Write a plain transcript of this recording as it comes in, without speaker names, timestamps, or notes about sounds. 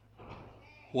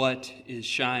What is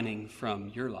shining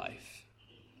from your life?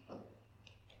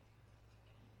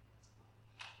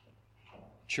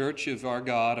 Church of our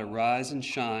God, arise and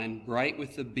shine, bright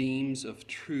with the beams of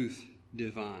truth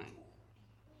divine.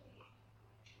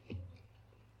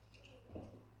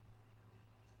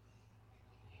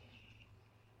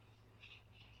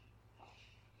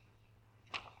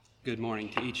 Good morning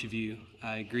to each of you.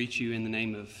 I greet you in the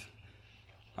name of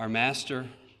our Master,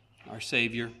 our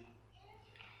Savior.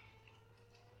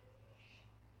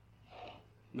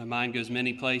 My mind goes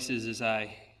many places as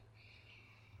I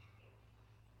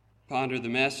ponder the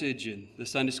message and the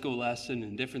Sunday school lesson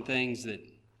and different things that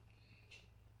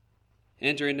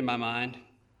enter into my mind.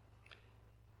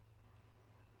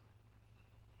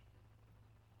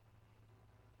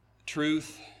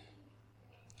 Truth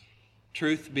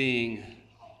being,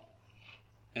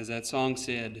 as that song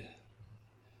said,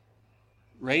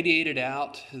 radiated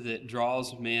out that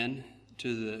draws men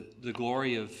to the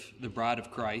glory of the bride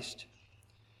of Christ.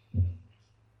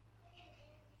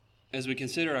 As we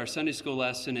consider our Sunday school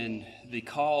lesson and the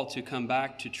call to come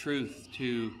back to truth,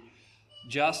 to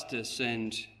justice,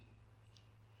 and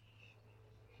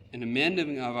an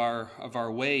amending of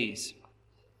our ways,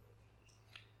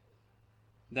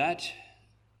 that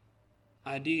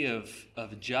idea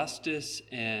of justice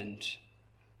and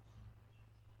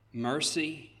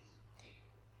mercy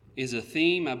is a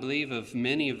theme, I believe, of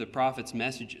many of the prophets'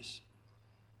 messages.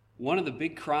 One of the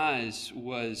big cries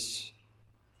was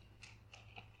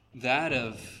that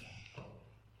of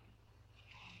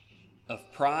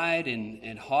pride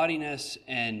and haughtiness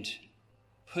and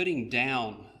putting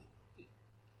down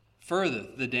further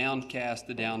the downcast,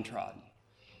 the downtrodden,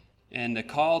 and the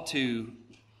call to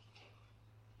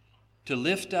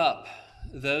lift up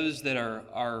those that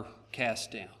are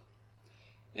cast down.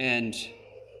 And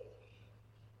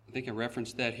I think I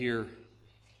referenced that here,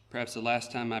 perhaps the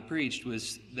last time I preached,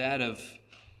 was that of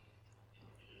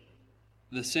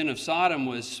the sin of Sodom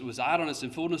was idleness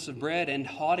and fullness of bread and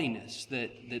haughtiness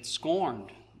that scorned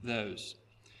those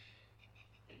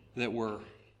that were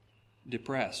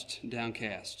depressed,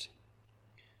 downcast.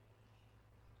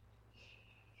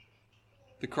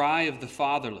 The cry of the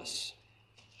fatherless.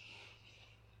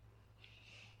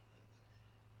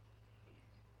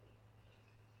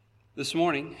 This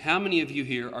morning, how many of you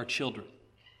here are children?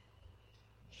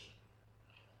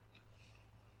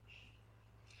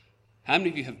 How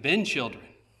many of you have been children?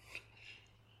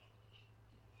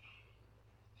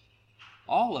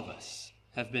 All of us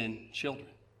have been children.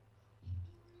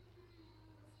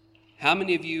 How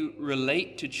many of you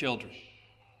relate to children?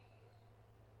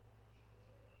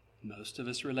 Most of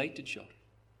us relate to children.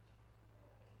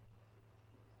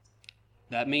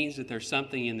 That means that there's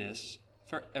something in this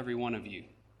for every one of you.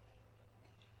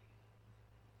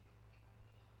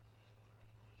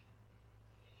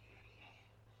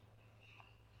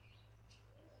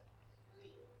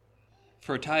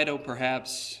 For a title,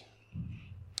 perhaps,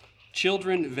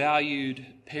 Children Valued,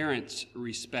 Parents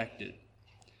Respected.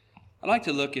 I'd like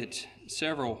to look at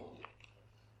several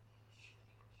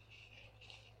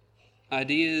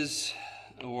ideas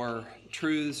or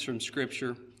truths from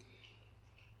Scripture.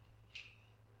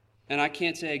 And I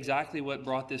can't say exactly what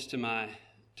brought this to my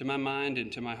mind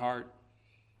and to my heart.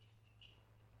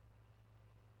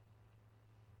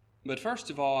 But first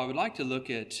of all, I would like to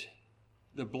look at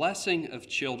the blessing of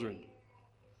children.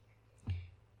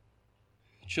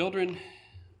 Children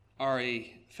are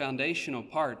a foundational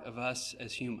part of us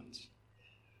as humans.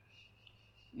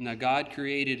 Now, God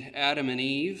created Adam and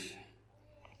Eve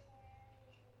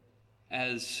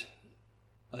as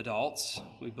adults,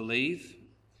 we believe,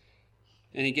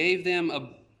 and He gave them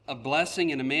a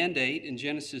blessing and a mandate in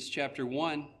Genesis chapter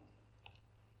 1. It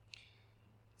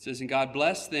says, "And God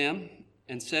blessed them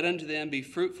and said unto them, Be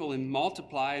fruitful and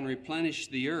multiply and replenish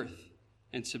the earth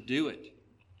and subdue it."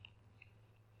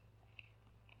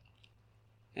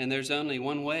 And there's only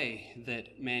one way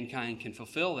that mankind can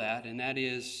fulfill that, and that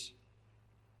is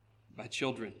by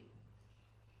children.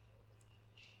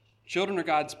 Children are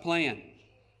God's plan.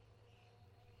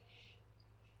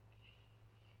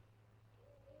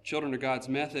 Children are God's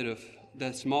method of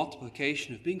that's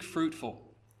multiplication, of being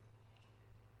fruitful.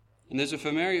 And there's a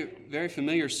very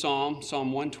familiar psalm,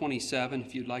 Psalm 127,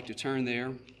 if you'd like to turn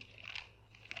there.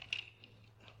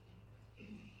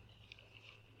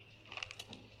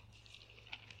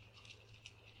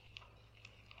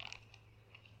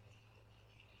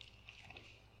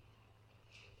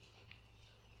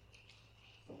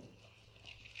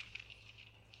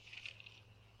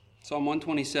 Psalm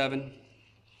 127.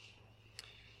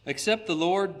 Except the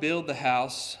Lord build the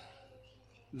house,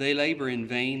 they labor in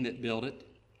vain that build it.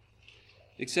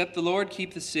 Except the Lord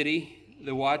keep the city,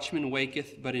 the watchman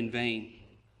waketh but in vain.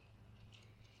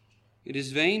 It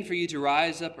is vain for you to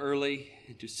rise up early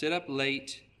and to sit up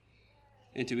late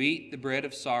and to eat the bread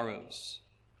of sorrows,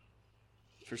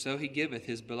 for so he giveth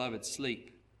his beloved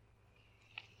sleep.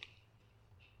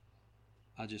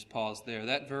 I'll just pause there.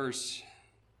 That verse,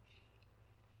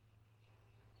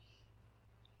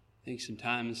 I think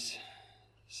sometimes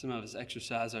some of us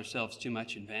exercise ourselves too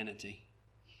much in vanity.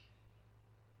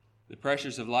 The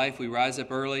pressures of life, we rise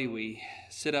up early, we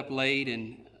sit up late,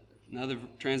 and another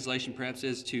translation perhaps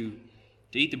is to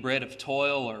eat the bread of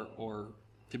toil or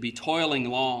to be toiling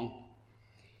long.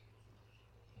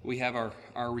 We have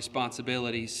our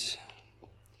responsibilities,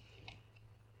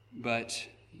 but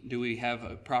do we have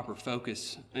a proper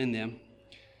focus in them?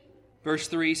 Verse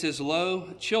 3 says,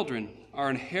 Lo, children are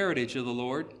an heritage of the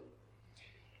Lord,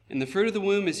 and the fruit of the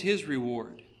womb is his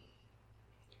reward.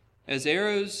 As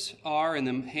arrows are in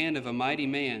the hand of a mighty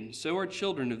man, so are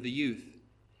children of the youth.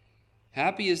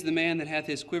 Happy is the man that hath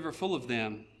his quiver full of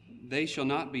them. They shall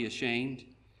not be ashamed,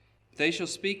 but they shall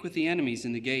speak with the enemies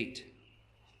in the gate.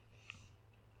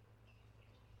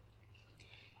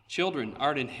 Children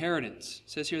are an inheritance.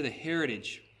 It says here the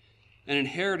heritage. An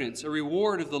inheritance, a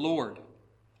reward of the Lord.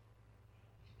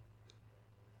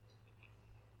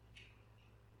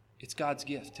 It's God's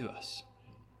gift to us.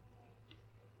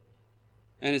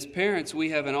 And as parents, we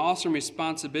have an awesome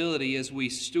responsibility as we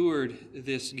steward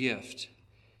this gift.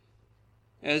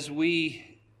 As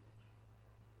we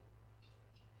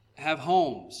have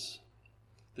homes,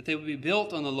 that they would be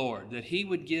built on the Lord, that he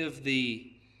would give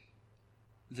the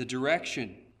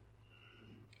direction,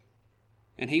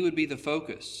 and he would be the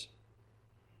focus.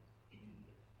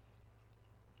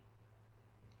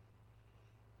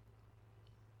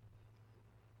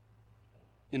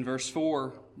 In verse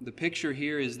 4, the picture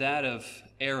here is that of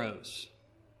arrows.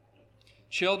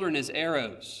 Children as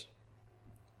arrows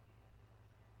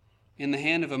in the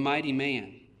hand of a mighty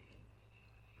man.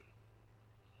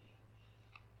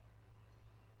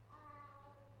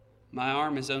 My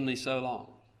arm is only so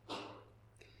long.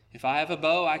 If I have a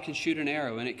bow, I can shoot an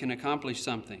arrow and it can accomplish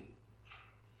something.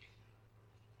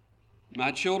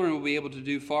 My children will be able to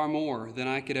do far more than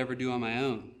I could ever do on my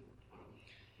own.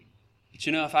 But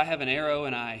you know, if I have an arrow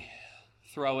and I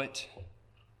throw it,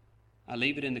 I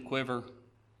leave it in the quiver,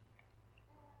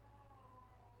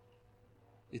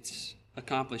 it's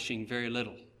accomplishing very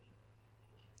little.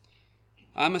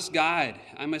 I must guide,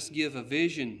 I must give a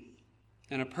vision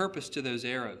and a purpose to those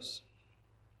arrows.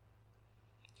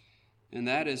 And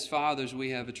that, as fathers, we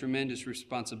have a tremendous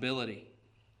responsibility.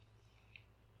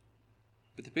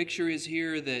 But the picture is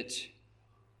here that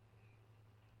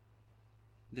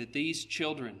these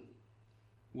children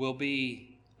will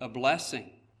be a blessing.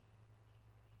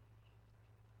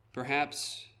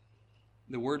 Perhaps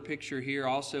the word picture here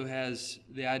also has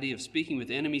the idea of speaking with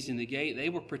enemies in the gate. They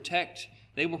will protect,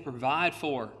 they will provide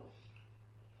for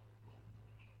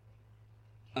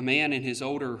a man in his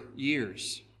older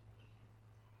years.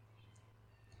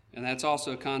 And that's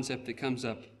also a concept that comes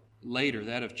up later,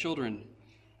 that of children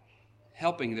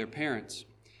helping their parents.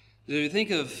 So you think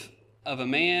of a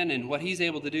man and what he's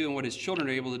able to do and what his children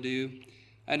are able to do,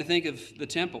 I had to think of the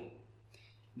temple.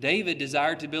 David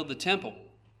desired to build the temple.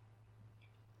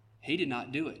 He did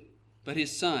not do it, but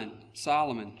his son,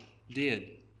 Solomon, did.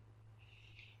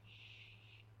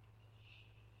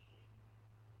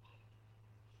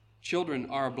 Children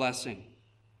are a blessing.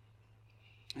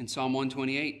 In Psalm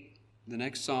 128, the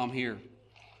next psalm here.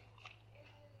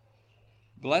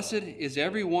 Blessed is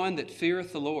every one that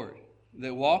feareth the Lord,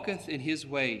 that walketh in his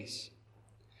ways.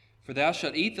 For thou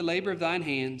shalt eat the labor of thine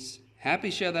hands. Happy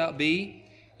shalt thou be,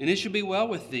 and it shall be well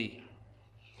with thee.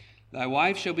 Thy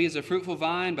wife shall be as a fruitful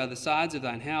vine by the sides of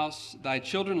thine house, thy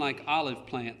children like olive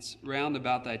plants round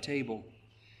about thy table.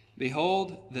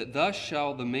 Behold, that thus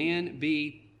shall the man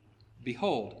be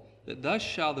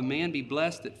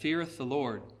blessed that feareth the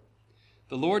Lord.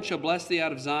 The Lord shall bless thee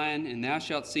out of Zion, and thou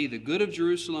shalt see the good of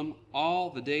Jerusalem all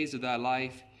the days of thy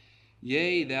life.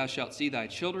 Yea, thou shalt see thy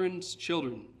children's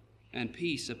children, and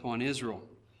peace upon Israel.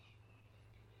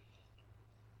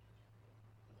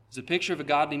 It's a picture of a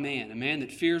godly man, a man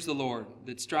that fears the Lord,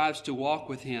 that strives to walk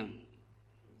with him.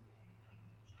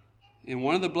 And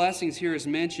one of the blessings here is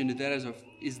mentioned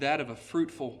is that of a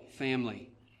fruitful family.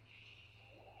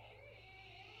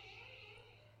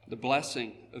 The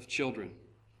blessing of children.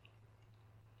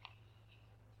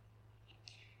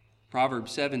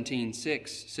 Proverbs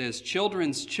 17:6 says,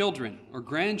 Children's children or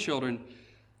grandchildren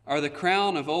are the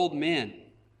crown of old men,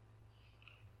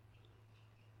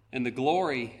 and the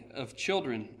glory of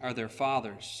children are their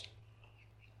fathers.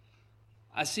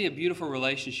 I see a beautiful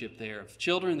relationship there of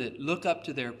children that look up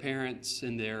to their parents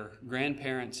and their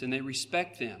grandparents, and they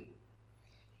respect them.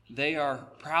 They are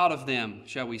proud of them,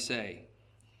 shall we say.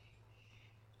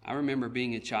 I remember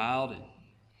being a child and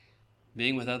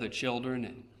being with other children,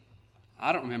 and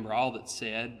I don't remember all that's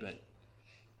said, but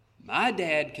my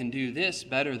dad can do this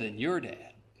better than your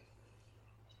dad.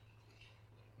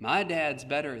 My dad's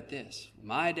better at this.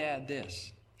 My dad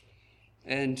this.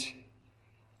 And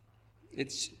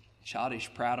it's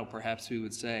childish prattle, perhaps we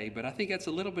would say, but I think that's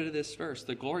a little bit of this verse.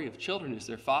 The glory of children is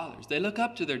their fathers. They look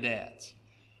up to their dads.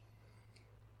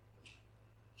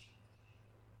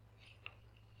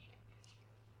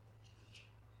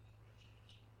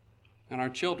 And our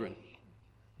children,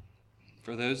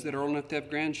 for those that are old enough to have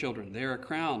grandchildren, they're a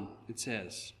crown, it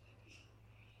says.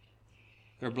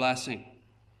 They're a blessing.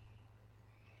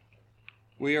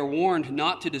 We are warned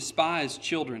not to despise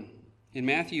children. In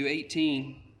Matthew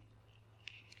 18,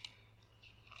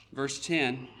 verse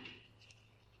 10,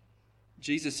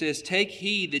 Jesus says, "Take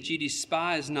heed that ye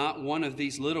despise not one of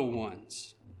these little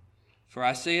ones. For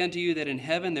I say unto you that in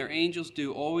heaven their angels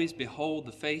do always behold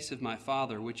the face of my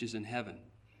Father which is in heaven."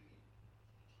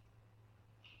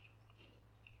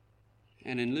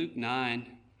 And in Luke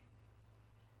 9,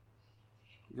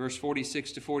 verse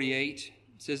 46 to 48,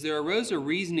 it says, "There arose a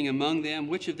reasoning among them,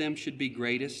 which of them should be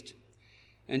greatest.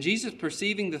 And Jesus,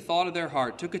 perceiving the thought of their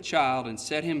heart, took a child and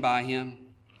set him by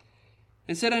him,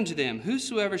 and said unto them,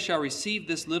 Whosoever shall receive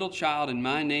this little child in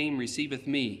my name receiveth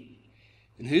me.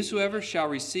 And whosoever shall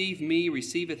receive me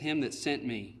receiveth him that sent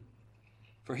me.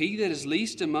 For he that is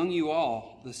least among you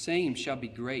all, the same shall be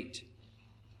great."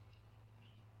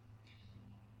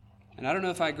 And I don't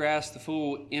know if I grasp the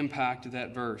full impact of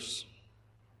that verse,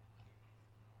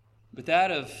 but that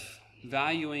of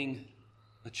valuing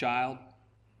a child,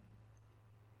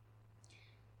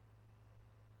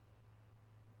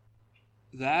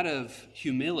 that of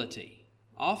humility.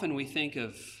 Often we think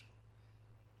of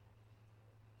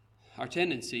our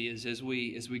tendency is as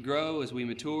we grow, as we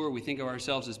mature, we think of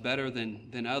ourselves as better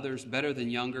than others, better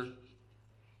than younger.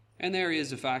 And there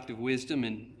is a fact of wisdom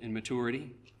and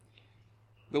maturity.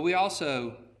 But we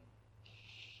also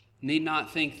need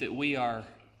not think that we are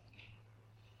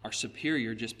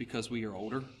superior just because we are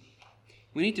older.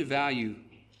 We need to value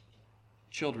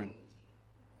children.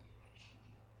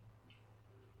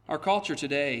 Our culture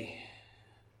today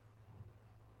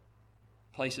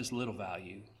places little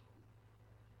value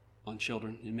on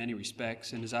children in many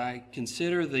respects. And as I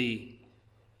consider the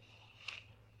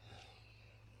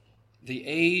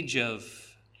age of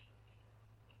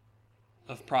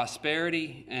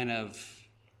prosperity and of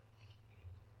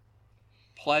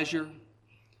pleasure,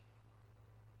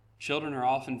 children are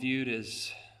often viewed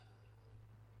as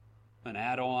an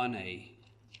add-on,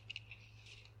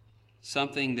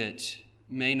 something that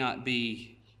may not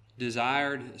be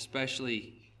desired,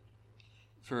 especially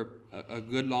for a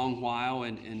good long while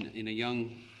in a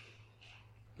young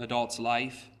adult's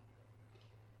life.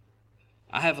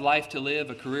 I have a life to live,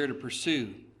 a career to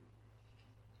pursue.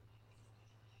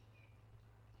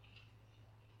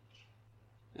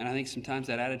 And I think sometimes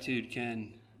that attitude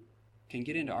can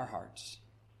get into our hearts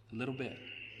a little bit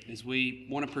as we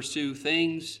want to pursue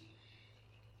things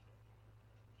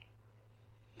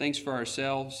for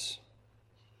ourselves,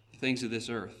 things of this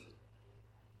earth.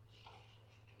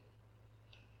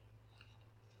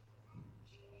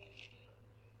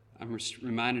 I'm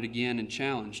reminded again and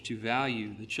challenged to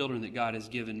value the children that God has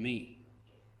given me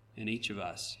and each of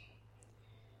us.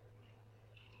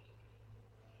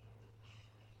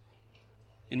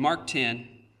 In Mark 10,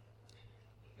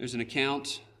 there's an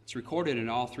account. It's recorded in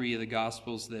all three of the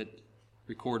Gospels that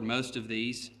record most of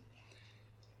these.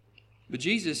 But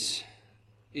Jesus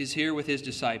is here with his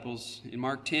disciples in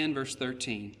Mark 10, verse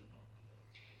 13.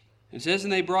 It says,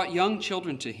 "And they brought young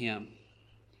children to him,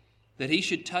 that he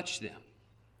should touch them.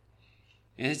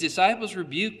 And his disciples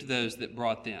rebuked those that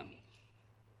brought them.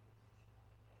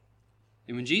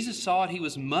 And when Jesus saw it, he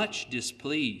was much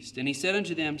displeased. And he said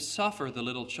unto them, Suffer the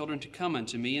little children to come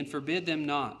unto me, and forbid them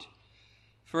not.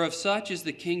 For of such is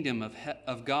the kingdom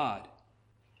of God.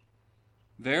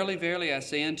 Verily, verily, I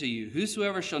say unto you,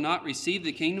 whosoever shall not receive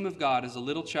the kingdom of God as a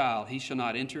little child, he shall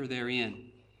not enter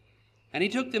therein. And he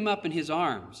took them up in his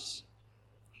arms,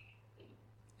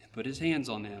 and put his hands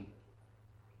on them,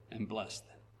 and blessed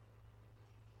them."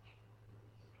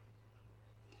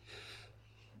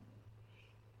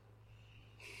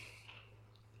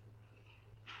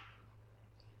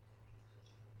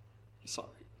 Sorry.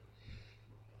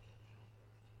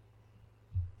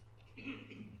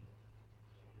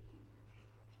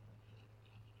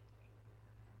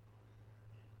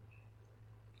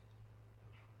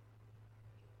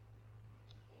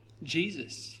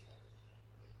 Jesus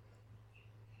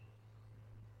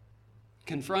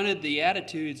confronted the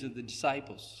attitudes of the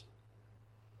disciples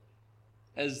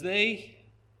as they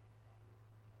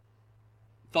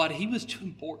thought he was too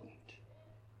important.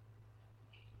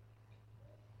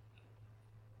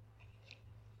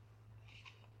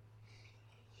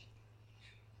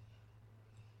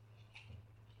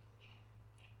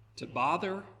 To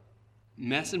bother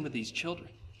messing with these children.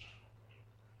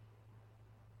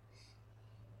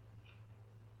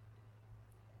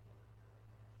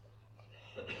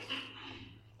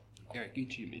 Eric, you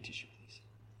give me a tissue, please.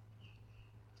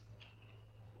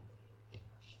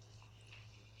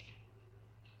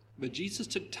 But Jesus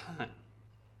took time.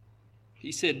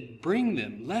 He said, bring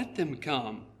them, let them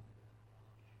come.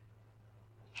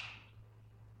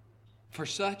 For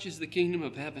such is the kingdom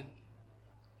of heaven.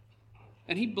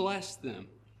 And he blessed them.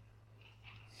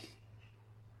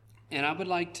 And I would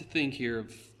like to think here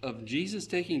of Jesus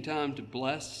taking time to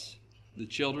bless the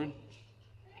children.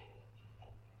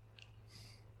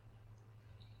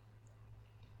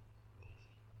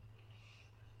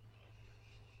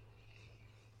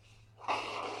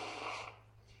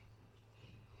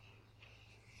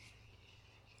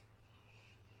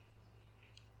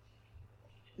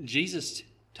 Jesus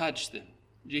touched them.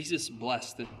 Jesus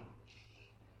blessed them.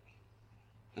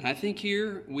 And I think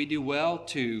here we do well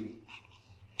to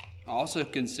also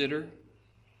consider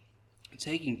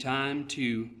taking time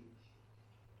to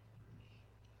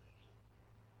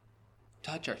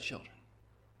touch our children,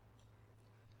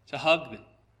 to hug them.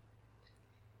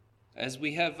 As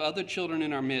we have other children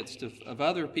in our midst, of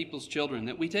other people's children,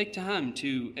 that we take time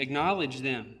to acknowledge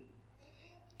them,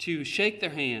 to shake their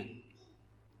hand,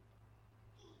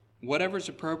 whatever's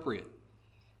appropriate,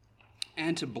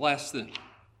 and to bless them,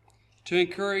 to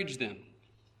encourage them,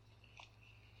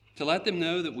 to let them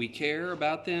know that we care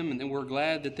about them and that we're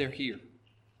glad that they're here.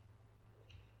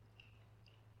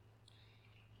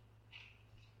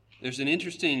 There's an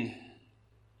interesting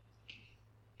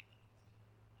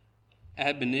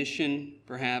admonition,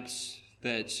 perhaps,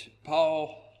 that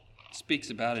Paul speaks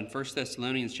about in 1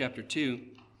 Thessalonians chapter 2.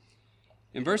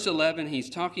 In verse 11, he's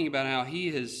talking about how he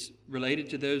is related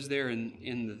to those there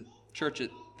in the church at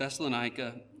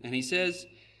Thessalonica. And he says,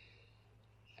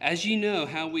 as ye know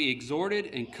how we exhorted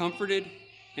and comforted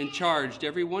and charged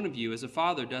every one of you as a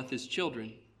father doth his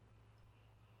children.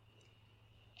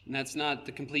 And that's not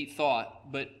the complete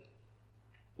thought, but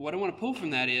what I want to pull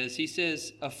from that is, he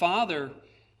says, a father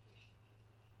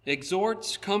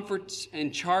exhorts, comforts,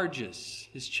 and charges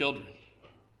his children.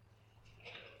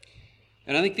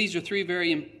 And I think these are three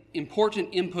very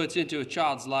important inputs into a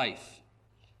child's life.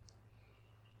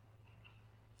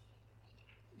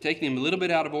 Taking them a little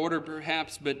bit out of order,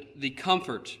 perhaps, but the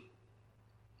comfort.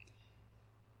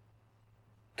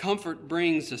 Comfort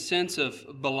brings a sense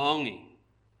of belonging.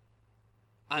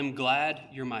 I'm glad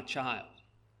you're my child.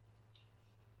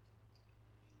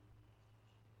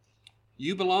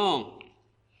 You belong.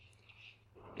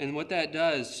 And what that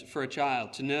does for a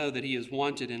child, to know that he is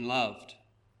wanted and loved.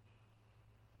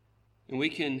 And we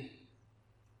can,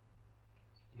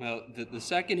 well, the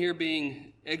second here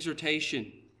being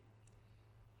exhortation,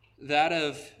 that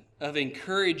of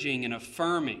encouraging and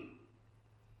affirming.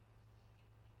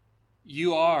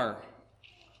 You are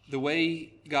the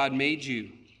way God made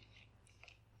you.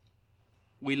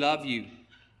 We love you.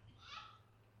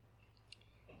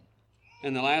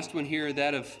 And the last one here,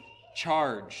 that of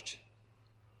charged,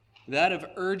 that of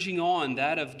urging on,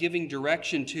 that of giving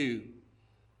direction to,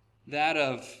 that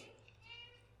of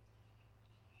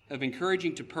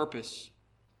encouraging to purpose.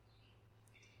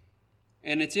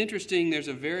 And it's interesting, there's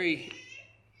a very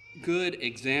good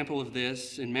example of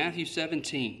this in Matthew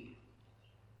 17.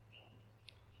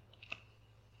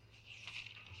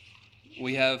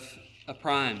 We have a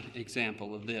prime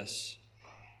example of this.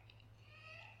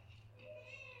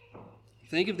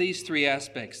 Think of these three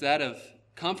aspects, that of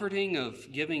comforting,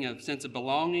 of giving a sense of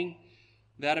belonging,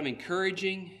 that of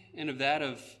encouraging, and of that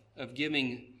of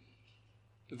giving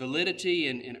validity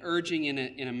and urging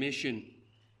in a mission.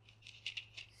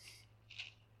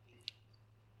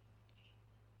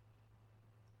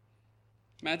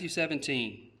 Matthew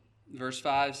 17, verse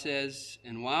 5 says,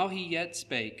 and while he yet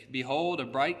spake, behold, a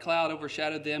bright cloud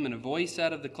overshadowed them, and a voice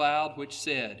out of the cloud which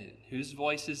said, whose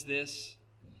voice is this?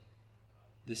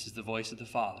 This is the voice of the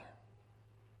Father.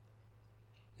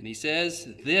 And he says,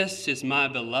 this is my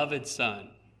beloved Son,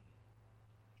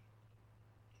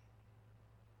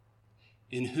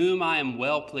 in whom I am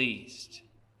well pleased.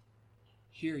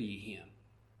 Hear ye him.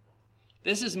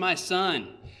 This is my Son,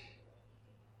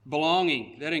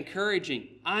 belonging, that encouraging.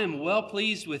 I am well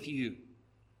pleased with you.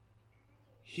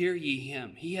 Hear ye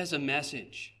him. He has a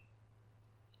message.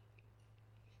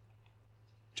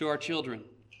 to our children.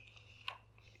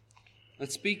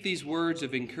 Let's speak these words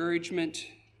of encouragement,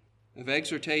 of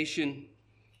exhortation,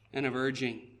 and of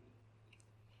urging.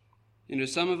 And to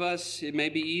some of us, it may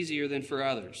be easier than for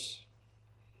others.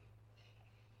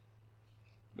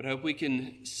 But I hope we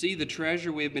can see the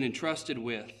treasure we have been entrusted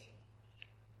with.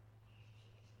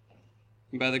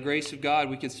 And by the grace of God,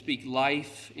 we can speak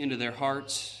life into their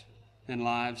hearts and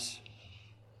lives.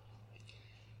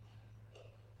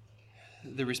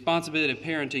 The responsibility of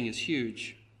parenting is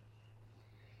huge.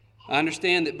 I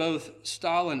understand that both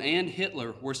Stalin and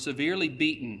Hitler were severely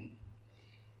beaten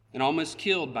and almost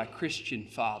killed by Christian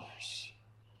fathers.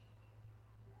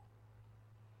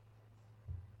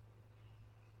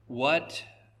 What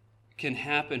can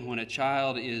happen when a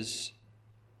child is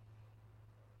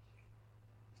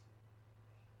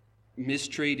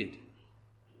mistreated,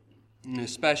 and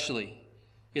especially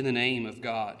in the name of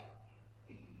God?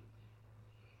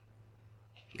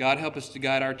 God, help us to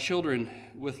guide our children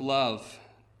with love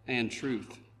and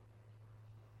truth.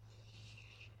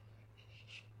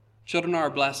 Children are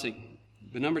a blessing,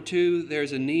 but number two,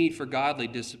 there's a need for godly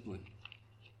discipline.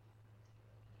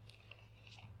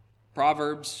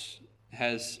 Proverbs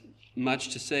has much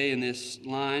to say in this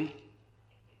line.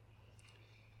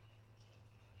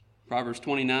 Proverbs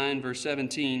 29, verse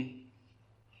 17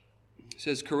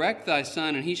 says, "Correct thy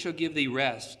son, and he shall give thee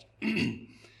rest.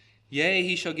 Yea,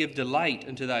 he shall give delight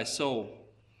unto thy soul."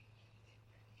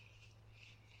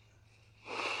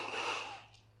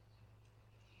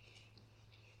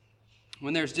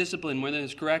 When there's discipline, when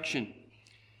there's correction,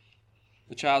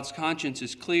 the child's conscience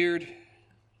is cleared,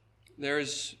 there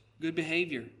is good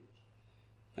behavior,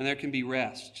 and there can be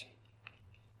rest.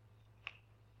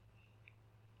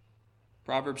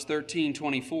 Proverbs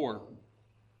 13:24,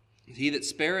 "He that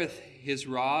spareth his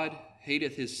rod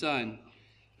hateth his son,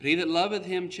 but he that loveth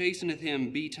him chasteneth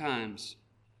him betimes."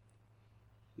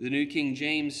 The New King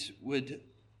James would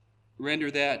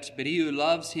render that, "But he who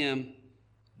loves him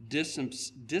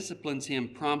disciplines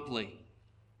him promptly."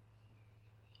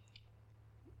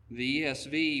 The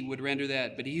ESV would render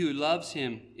that, "But he who loves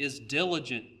him is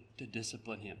diligent to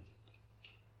discipline him."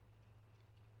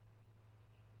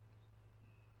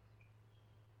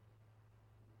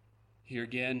 Here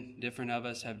again, different of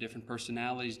us have different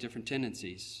personalities, different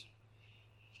tendencies.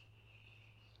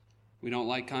 We don't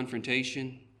like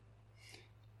confrontation,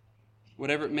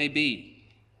 whatever it may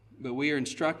be. But we are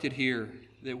instructed here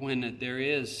that when there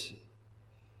is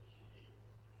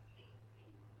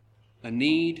a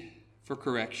need for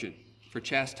correction, for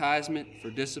chastisement,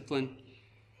 for discipline,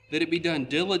 that it be done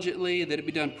diligently, that it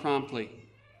be done promptly.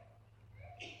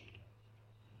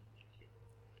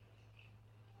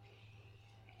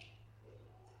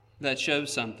 That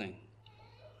shows something.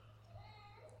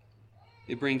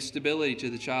 It brings stability to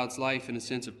the child's life and a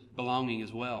sense of belonging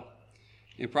as well.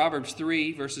 In Proverbs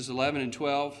 3, verses 11 and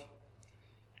 12,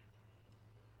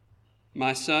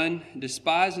 "My son,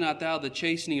 despise not thou the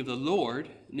chastening of the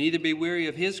Lord, neither be weary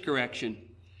of his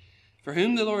correction. For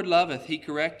whom the Lord loveth, he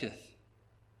correcteth,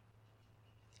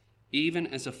 even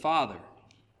as a father,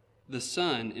 the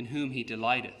son in whom he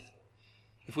delighteth."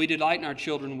 If we delight in our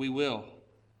children, we will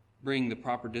bring the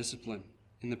proper discipline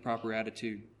and the proper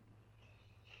attitude.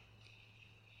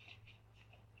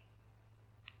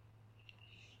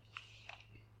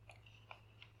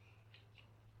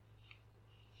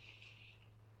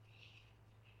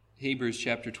 Hebrews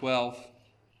chapter 12.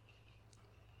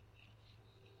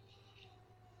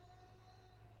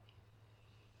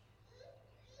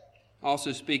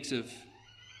 Also speaks of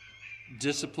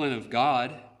discipline of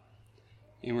God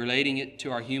in relating it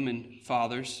to our human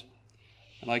fathers.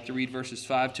 I'd like to read verses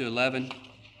 5 to 11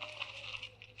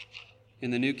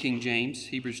 in the New King James,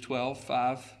 Hebrews 12,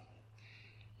 5.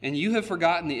 "And you have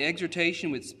forgotten the exhortation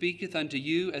which speaketh unto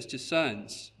you as to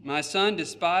sons. My son,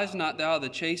 despise not thou the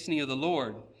chastening of the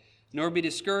Lord, nor be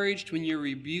discouraged when you are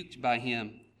rebuked by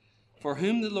him. For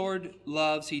whom the Lord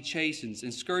loves, he chastens,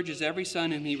 and scourges every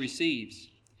son whom he receives.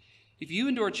 If you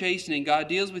endure chastening, God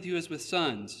deals with you as with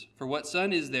sons. For what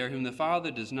son is there whom the Father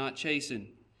does not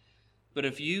chasten? But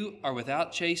if you are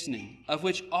without chastening, of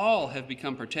which all have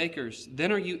become partakers,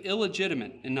 then are you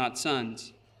illegitimate and not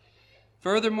sons.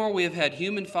 Furthermore, we have had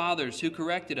human fathers who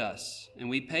corrected us, and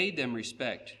we paid them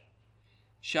respect.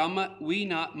 Shall we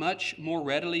not much more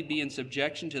readily be in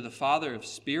subjection to the Father of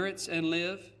spirits and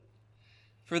live?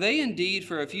 For they indeed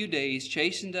for a few days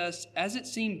chastened us as it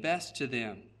seemed best to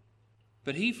them,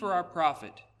 but he for our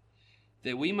profit,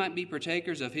 that we might be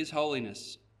partakers of his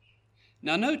holiness.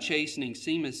 Now no chastening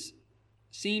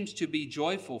seems to be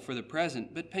joyful for the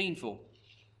present, but painful.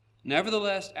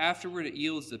 Nevertheless, afterward it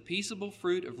yields the peaceable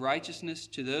fruit of righteousness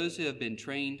to those who have been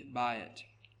trained by it."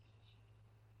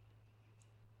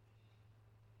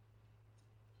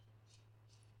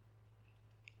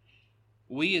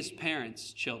 We as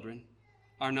parents, children,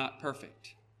 are not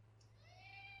perfect.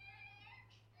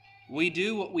 We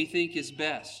do what we think is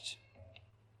best.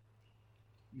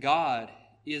 God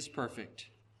is perfect.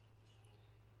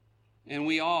 And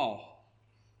we all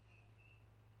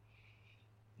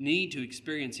need to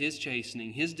experience His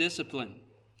chastening, His discipline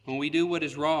when we do what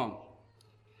is wrong.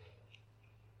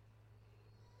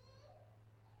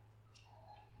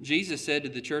 Jesus said to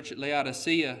the church at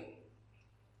Laodicea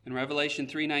in Revelation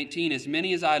 3:19, "As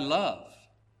many as I love,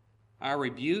 I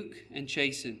rebuke and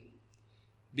chasten.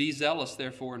 Be zealous,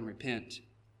 therefore, and repent."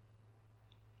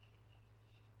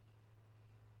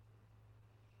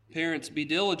 Parents, be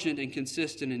diligent and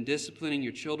consistent in disciplining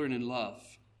your children in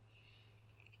love.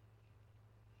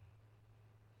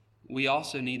 We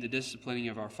also need the disciplining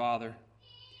of our Father,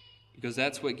 because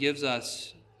that's what gives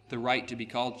us the right to be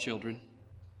called children.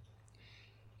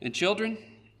 And children,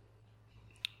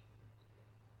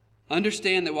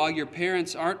 understand that while your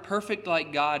parents aren't perfect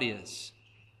like God is,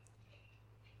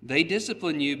 they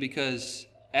discipline you because,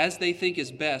 as they think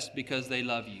is best, because they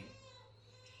love you.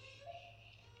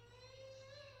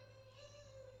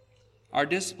 Our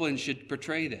discipline should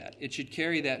portray that. It should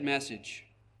carry that message.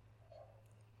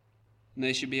 And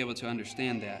they should be able to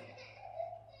understand that.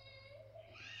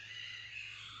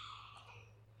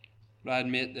 But I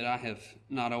admit that I have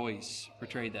not always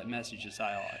portrayed that message as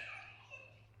I ought.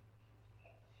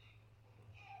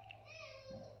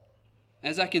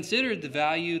 As I considered the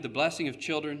value, the blessing of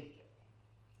children,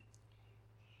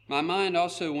 my mind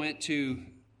also went to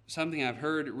something I've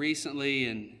heard recently,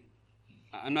 and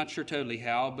I'm not sure totally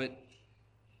how, but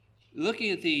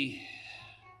looking at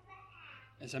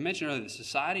as I mentioned earlier, the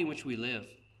society in which we live.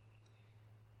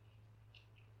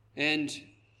 And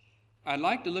I'd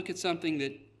like to look at something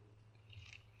that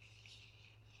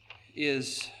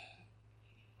is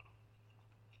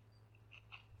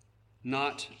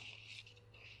not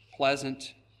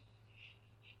pleasant,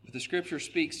 but the Scripture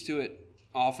speaks to it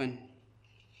often.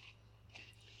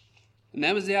 And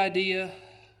that was the idea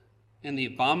and the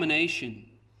abomination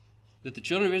that the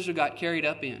children of Israel got carried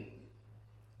up in.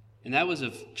 And that was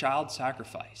of child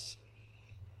sacrifice.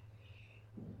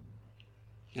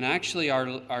 And actually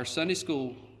our Sunday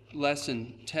school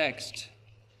lesson text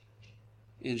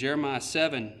in Jeremiah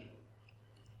 7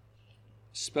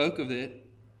 spoke of it.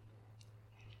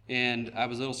 And I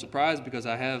was a little surprised because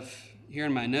I have here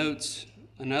in my notes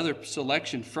another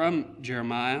selection from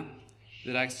Jeremiah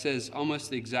that says almost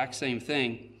the exact same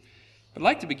thing. I'd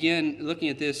like to begin looking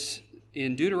at this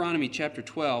in Deuteronomy chapter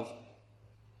 12.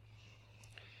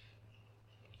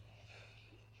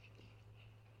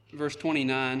 Verse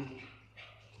 29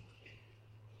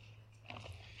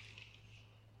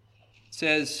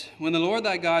 says, "When the Lord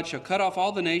thy God shall cut off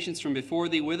all the nations from before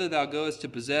thee, whither thou goest to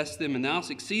possess them, and thou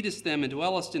succeedest them and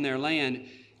dwellest in their land,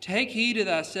 take heed to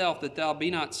thyself that thou be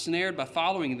not snared by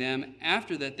following them,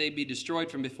 after that they be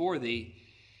destroyed from before thee,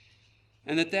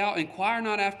 and that thou inquire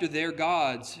not after their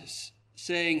gods,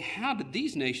 saying, How did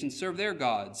these nations serve their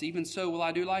gods? Even so will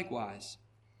I do likewise.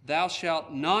 Thou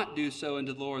shalt not do so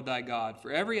unto the Lord thy God,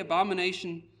 for every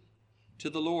abomination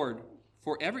to the Lord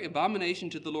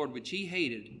which he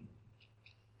hated,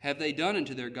 have they done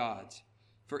unto their gods.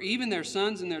 For even their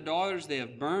sons and their daughters they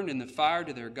have burned in the fire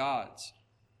to their gods."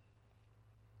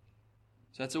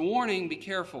 So that's a warning, be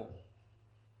careful.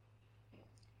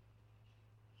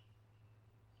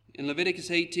 In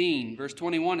Leviticus 18, verse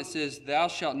 21, it says, "Thou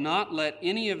shalt not let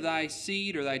any of thy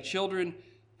seed or thy children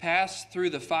pass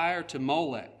through the fire to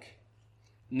Molech.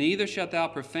 Neither shalt thou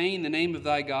profane the name of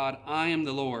thy God. I am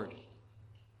the Lord."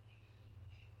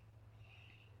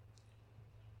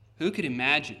 Who could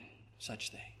imagine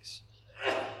such things?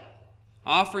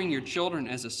 Offering your children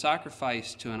as a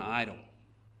sacrifice to an idol.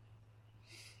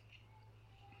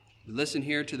 Listen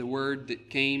here to the word that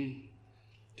came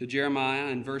to Jeremiah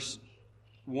in verse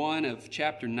 1 of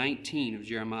chapter 19 of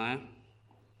Jeremiah.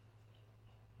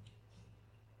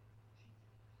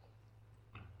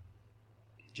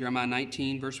 Jeremiah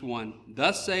 19, verse 1.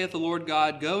 "Thus saith the Lord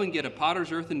God, Go and get a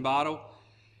potter's earthen bottle,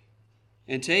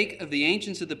 and take of the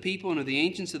ancients of the people and of the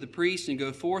ancients of the priests, and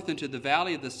go forth into the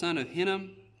valley of the son of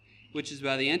Hinnom, which is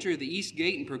by the entry of the east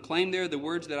gate, and proclaim there the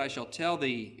words that I shall tell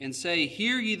thee, and say,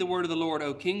 Hear ye the word of the Lord,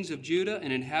 O kings of Judah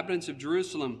and inhabitants of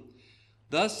Jerusalem.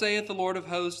 Thus saith the Lord of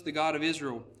hosts, the God of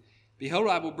Israel, Behold,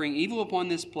 I will bring evil upon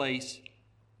this place,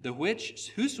 the which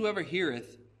whosoever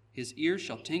heareth, his ears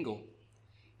shall tingle.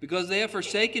 Because they have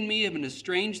forsaken me, have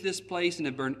estranged this place, and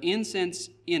have burned incense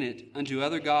in it unto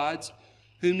other gods,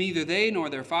 whom neither they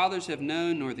nor their fathers have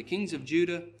known, nor the kings of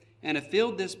Judah, and have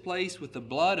filled this place with the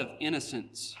blood of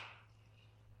innocents."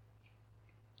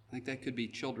 I think that could be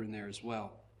children there as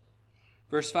well.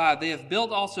 Verse 5, they have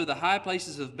built also the high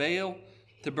places of Baal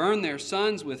to burn their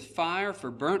sons with fire for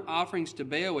burnt offerings to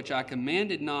Baal, which I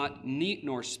commanded not,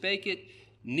 nor spake it,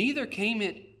 neither came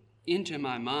it into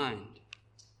my mind.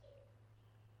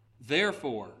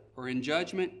 Therefore, or in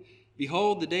judgment,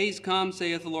 behold, the days come,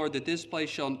 saith the Lord, that this place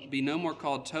shall be no more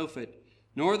called Tophet,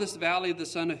 nor this valley of the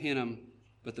son of Hinnom,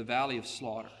 but the valley of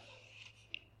slaughter.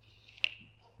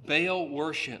 Baal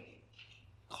worship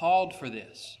called for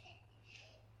this.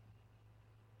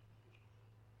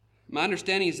 My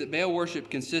understanding is that Baal worship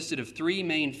consisted of three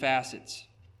main facets.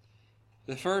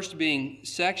 The first being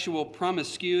sexual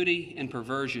promiscuity and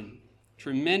perversion,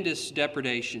 tremendous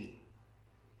degradation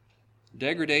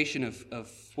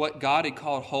of what God had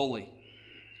called holy.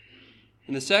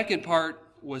 And the second part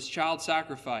was child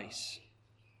sacrifice.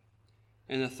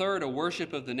 And the third, a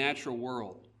worship of the natural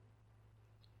world.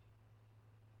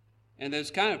 And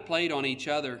those kind of played on each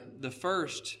other. The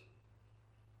first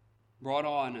brought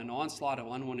on an onslaught of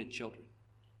unwanted children.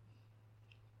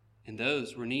 And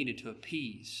those were needed to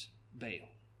appease Baal.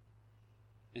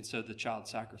 And so the child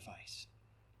sacrifice.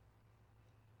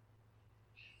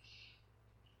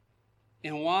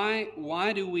 And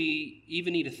why do we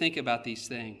even need to think about these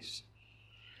things?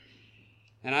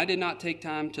 And I did not take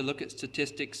time to look at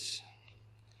statistics,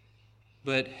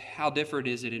 but how different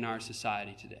is it in our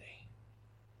society today?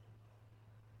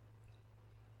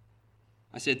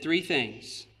 I said three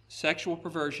things: sexual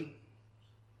perversion,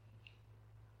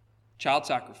 child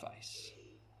sacrifice,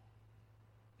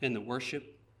 and the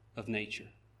worship of nature.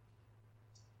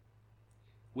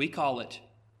 We call it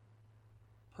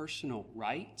personal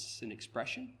rights and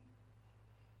expression,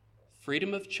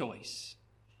 freedom of choice,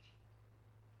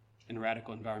 and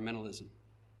radical environmentalism.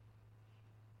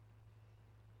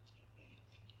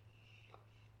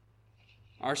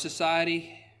 Our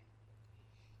society,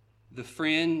 the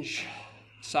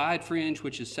side fringe,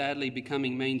 which is sadly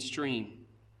becoming mainstream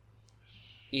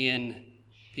in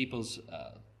people's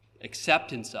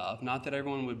acceptance of, not that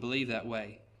everyone would believe that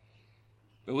way,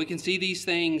 but we can see these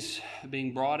things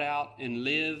being brought out and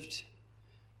lived.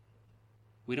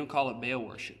 We don't call it Baal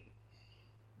worship.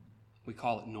 We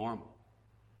call it normal.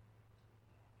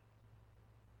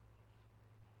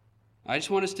 I just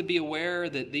want us to be aware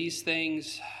that these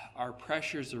things are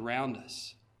pressures around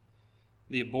us.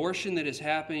 The abortion that is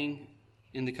happening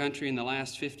in the country in the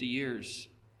last 50 years,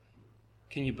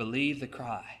 can you believe the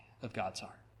cry of God's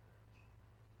heart?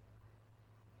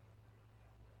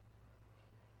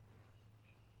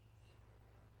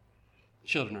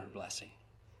 Children are a blessing.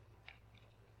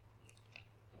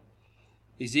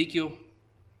 Ezekiel,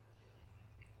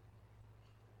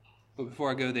 but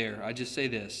before I go there, I just say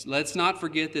this. Let's not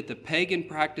forget that the pagan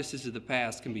practices of the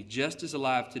past can be just as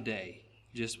alive today,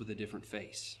 just with a different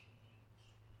face.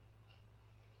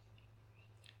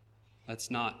 Let's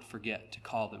not forget to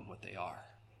call them what they are,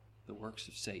 the works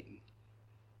of Satan,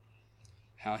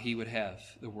 how he would have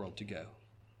the world to go.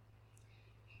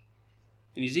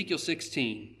 In Ezekiel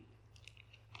 16,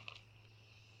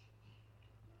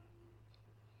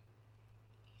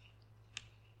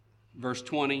 verse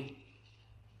 20,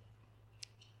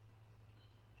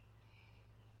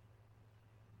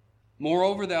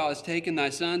 moreover, thou hast taken thy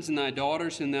sons and thy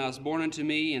daughters, whom thou hast borne unto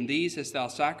me, and these hast thou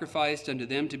sacrificed unto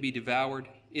them to be devoured.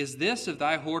 Is this of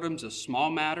thy whoredoms a small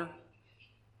matter?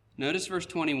 Notice verse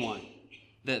 21,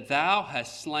 that thou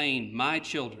hast slain my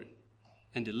children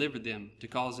and delivered them to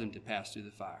cause them to pass through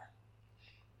the fire.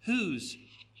 Whose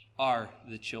are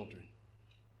the children?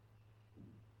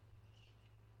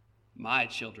 My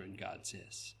children, God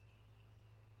says.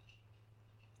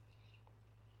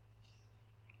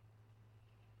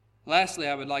 Lastly,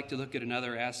 I would like to look at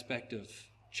another aspect of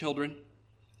children,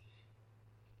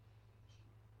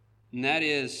 and that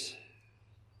is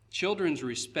children's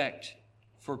respect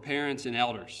for parents and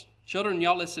elders. Children,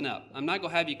 y'all listen up. I'm not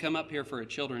going to have you come up here for a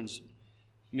children's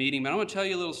meeting, but I want to tell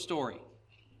you a little story.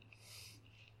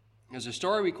 There's a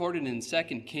story recorded in 2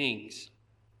 Kings,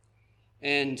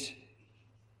 and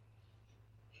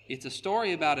it's a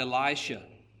story about Elisha.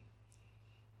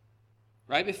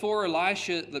 Right before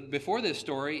this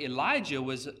story, Elijah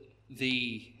was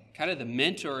the kind of the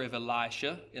mentor of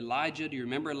Elisha. Elijah, do you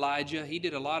remember Elijah? He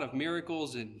did a lot of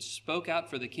miracles and spoke out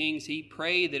for the kings. He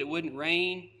prayed that it wouldn't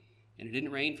rain, and it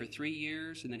didn't rain for 3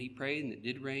 years, and then he prayed and it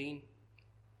did rain.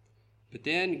 But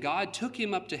then God took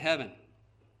him up to heaven.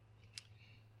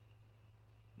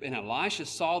 And Elisha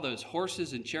saw those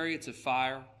horses and chariots of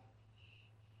fire.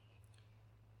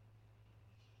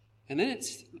 And then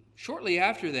it's shortly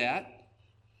after that,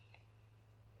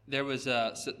 there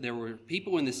were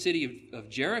people in the city of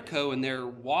Jericho, and their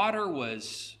water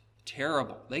was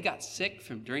terrible. They got sick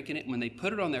from drinking it. When they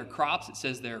put it on their crops, it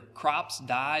says their crops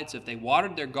died. So if they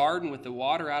watered their garden with the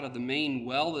water out of the main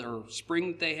well or spring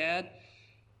that they had,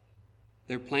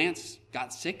 their plants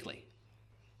got sickly.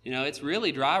 You know, it's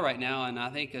really dry right now, and I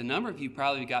think a number of you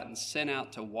probably have gotten sent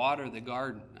out to water the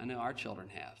garden. I know our children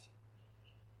have.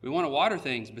 We want to water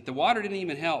things, but the water didn't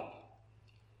even help.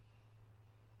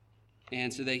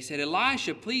 And so they said,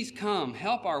 Elisha, please come,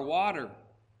 help our water.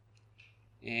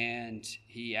 And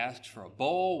he asked for a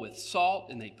bowl with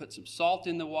salt, and they put some salt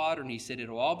in the water, and he said,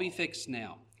 it'll all be fixed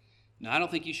now. Now, I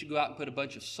don't think you should go out and put a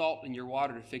bunch of salt in your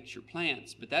water to fix your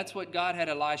plants, but that's what God had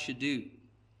Elisha do.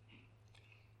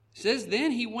 It says,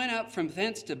 then he went up from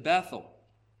thence to Bethel.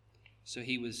 So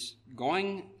he was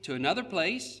going to another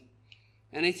place,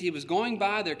 and as he was going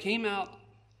by, there came out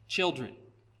children.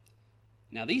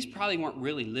 Now, these probably weren't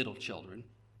really little children,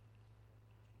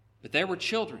 but there were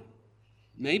children,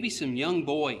 maybe some young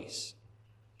boys.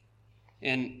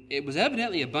 And it was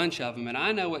evidently a bunch of them, and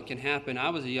I know what can happen. I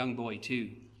was a young boy too.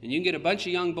 And you can get a bunch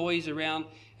of young boys around,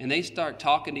 and they start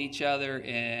talking to each other,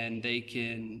 and they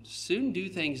can soon do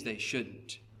things they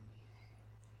shouldn't.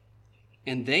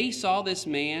 And they saw this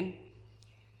man,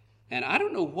 and I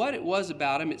don't know what it was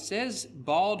about him. It says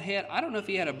bald head. I don't know if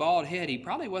he had a bald head. He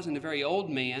probably wasn't a very old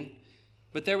man.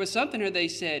 But there was something where they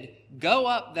said, go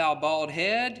up, thou bald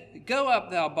head. Go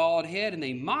up, thou bald head. And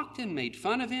they mocked him, made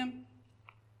fun of him.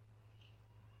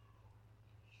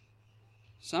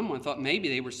 Someone thought maybe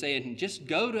they were saying, just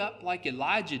go up like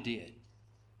Elijah did.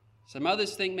 Some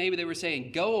others think maybe they were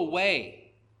saying, go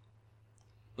away.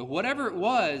 But whatever it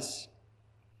was,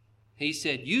 he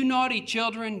said, you naughty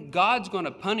children, God's going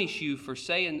to punish you for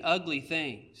saying ugly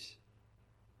things.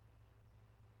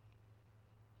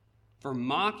 For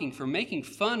mocking, for making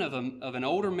fun of an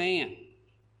older man.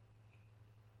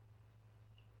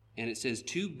 And it says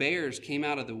 2 bears came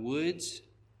out of the woods,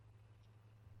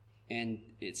 and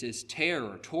it says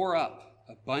tore up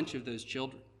a bunch of those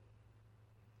children.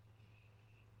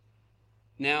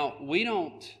 Now,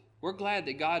 we're glad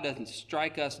that God doesn't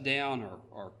strike us down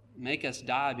or make us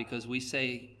die because we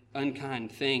say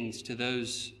unkind things to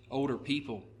those older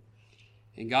people.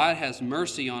 And God has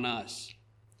mercy on us.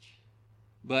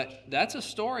 But that's a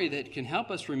story that can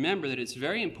help us remember that it's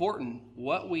very important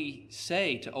what we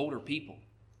say to older people.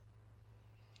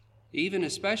 Even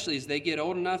especially as they get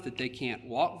old enough that they can't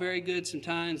walk very good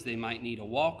sometimes, they might need a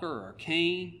walker or a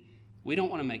cane. We don't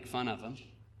want to make fun of them.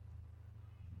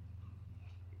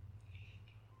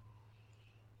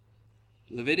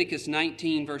 Leviticus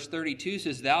 19 verse 32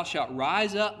 says, thou shalt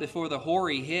rise up before the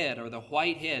hoary head or the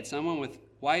white head. Someone with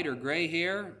white or gray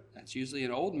hair, that's usually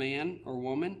an old man or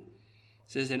woman.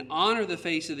 It says, and honor the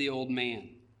face of the old man,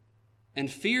 and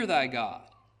fear thy God.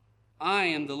 I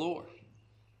am the Lord.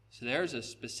 So there's a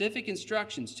specific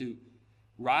instructions to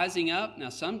rising up. Now,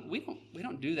 we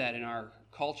don't do that in our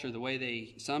culture the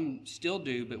way some still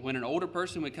do. But when an older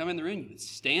person would come in the room, you would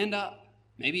stand up,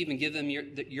 maybe even give them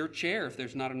your chair if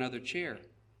there's not another chair.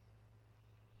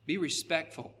 Be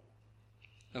respectful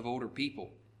of older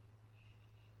people.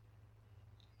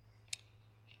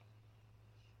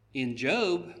 In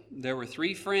Job, there were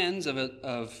 3 friends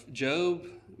of Job.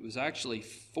 It was actually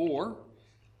 4.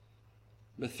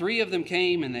 But 3 of them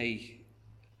came, and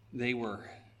they were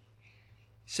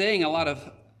saying a lot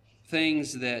of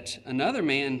things that another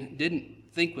man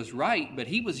didn't think was right, but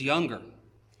he was younger.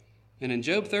 And in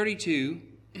Job 32,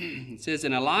 it says,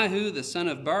 and Elihu, the son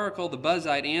of Barachel the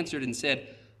Buzite, answered and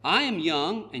said, I am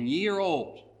young, and ye are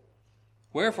old.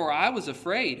 Wherefore I was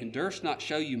afraid, and durst not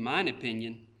show you mine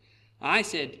opinion. I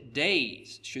said,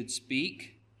 days should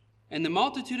speak, and the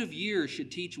multitude of years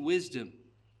should teach wisdom.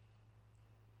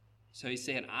 So he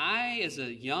said, I, as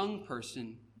a young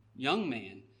person, young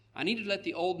man, I need to let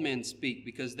the old men speak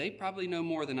because they probably know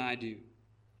more than I do.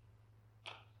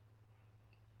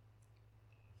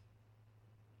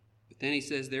 But then he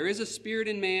says, there is a spirit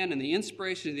in man, and the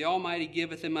inspiration of the Almighty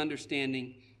giveth him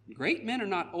understanding. Great men are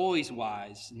not always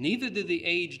wise, neither do the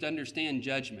aged understand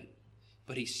judgment.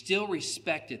 But he still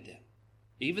respected them.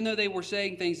 Even though they were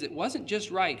saying things that wasn't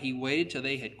just right, he waited till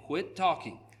they had quit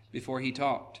talking before he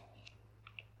talked.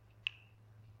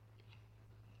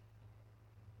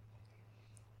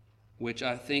 Which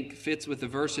I think fits with the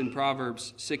verse in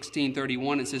Proverbs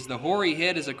 16:31. It says, the hoary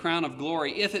head is a crown of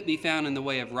glory if it be found in the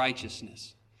way of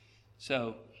righteousness.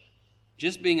 So,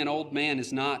 just being an old man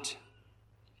is not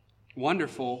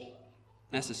wonderful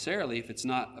necessarily if it's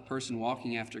not a person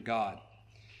walking after God.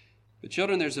 But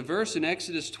children, there's a verse in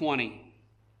Exodus 20.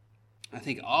 I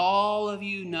think all of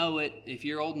you know it if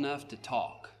you're old enough to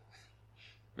talk.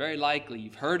 Very likely,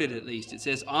 you've heard it at least. It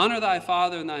says, "Honor thy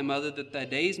father and thy mother, that thy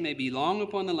days may be long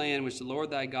upon the land which the Lord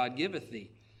thy God giveth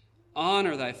thee."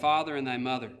 Honor thy father and thy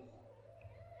mother.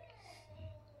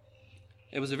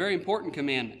 It was a very important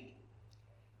commandment.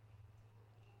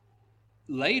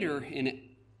 Later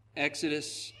in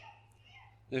Exodus,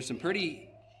 there's some pretty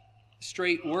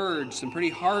straight words, some pretty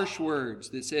harsh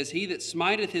words that says, "He that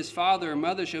smiteth his father or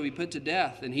mother shall be put to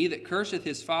death, and he that curseth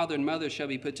his father and mother shall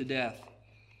be put to death."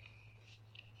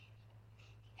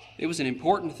 It was an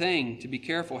important thing to be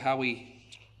careful how we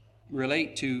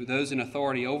relate to those in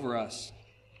authority over us.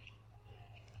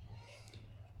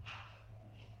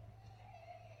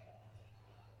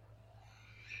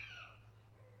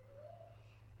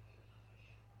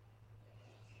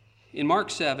 In Mark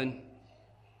 7,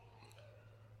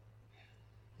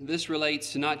 this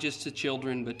relates not just to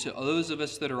children, but to those of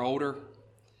us that are older.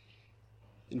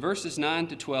 In verses 9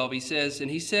 to 12, he says,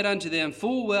 "And he said unto them,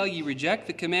 Full well ye reject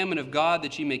the commandment of God,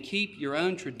 that ye may keep your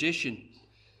own tradition.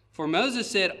 For Moses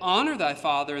said, Honor thy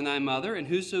father and thy mother, and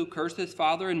whoso curseth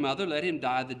father and mother, let him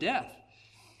die the death.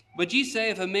 But ye say,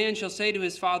 If a man shall say to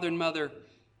his father and mother,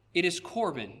 It is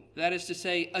Corban, that is to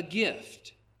say, a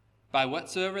gift, by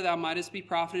whatsoever thou mightest be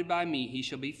profited by me, he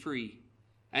shall be free.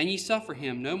 And ye suffer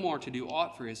him no more to do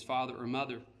aught for his father or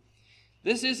mother."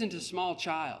 This isn't a small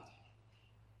child.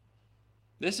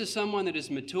 This is someone that is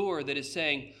mature, that is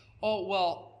saying, "Oh,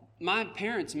 well, my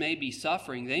parents may be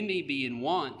suffering. They may be in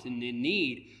want and in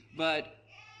need. But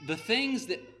the things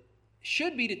that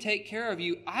should be to take care of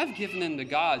you, I've given them to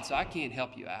God, so I can't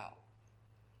help you out."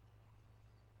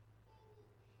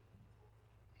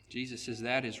 Jesus says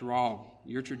that is wrong.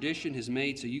 Your tradition has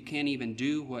made so you can't even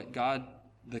do what God,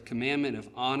 the commandment of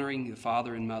honoring the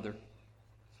father and mother.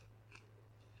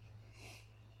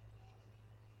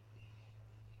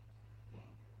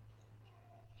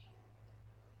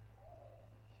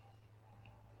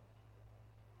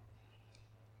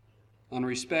 On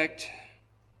respect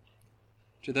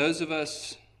to those of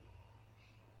us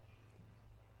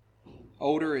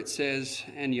older, it says,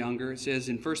 and younger, it says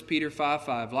in 1 Peter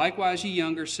 5:5, "Likewise, ye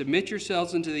younger, submit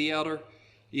yourselves unto the elder.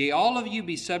 Ye all of you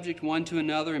be subject one to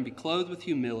another, and be clothed with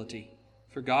humility.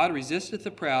 For God resisteth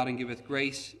the proud, and giveth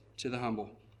grace to the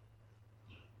humble."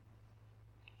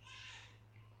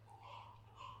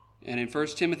 And in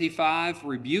 1 Timothy 5,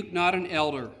 "Rebuke not an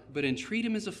elder, but entreat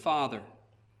him as a father,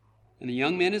 and the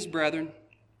young men as brethren,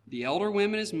 the elder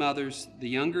women as mothers, the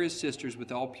younger as sisters,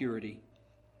 with all purity."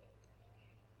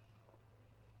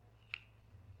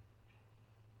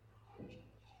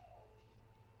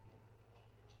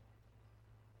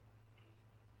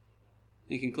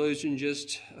 In conclusion,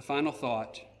 just a final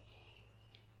thought.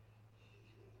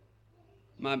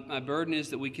 My burden is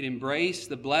that we can embrace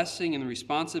the blessing and the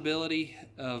responsibility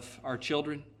of our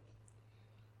children,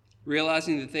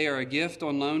 realizing that they are a gift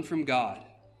on loan from God.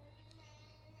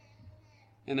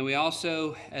 And that we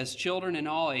also, as children in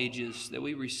all ages, that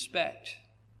we respect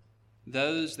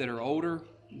those that are older,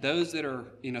 those that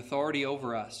are in authority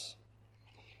over us.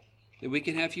 That we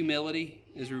can have humility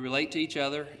as we relate to each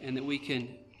other, and that we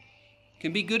can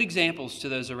be good examples to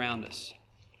those around us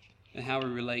and how we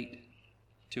relate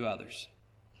to others.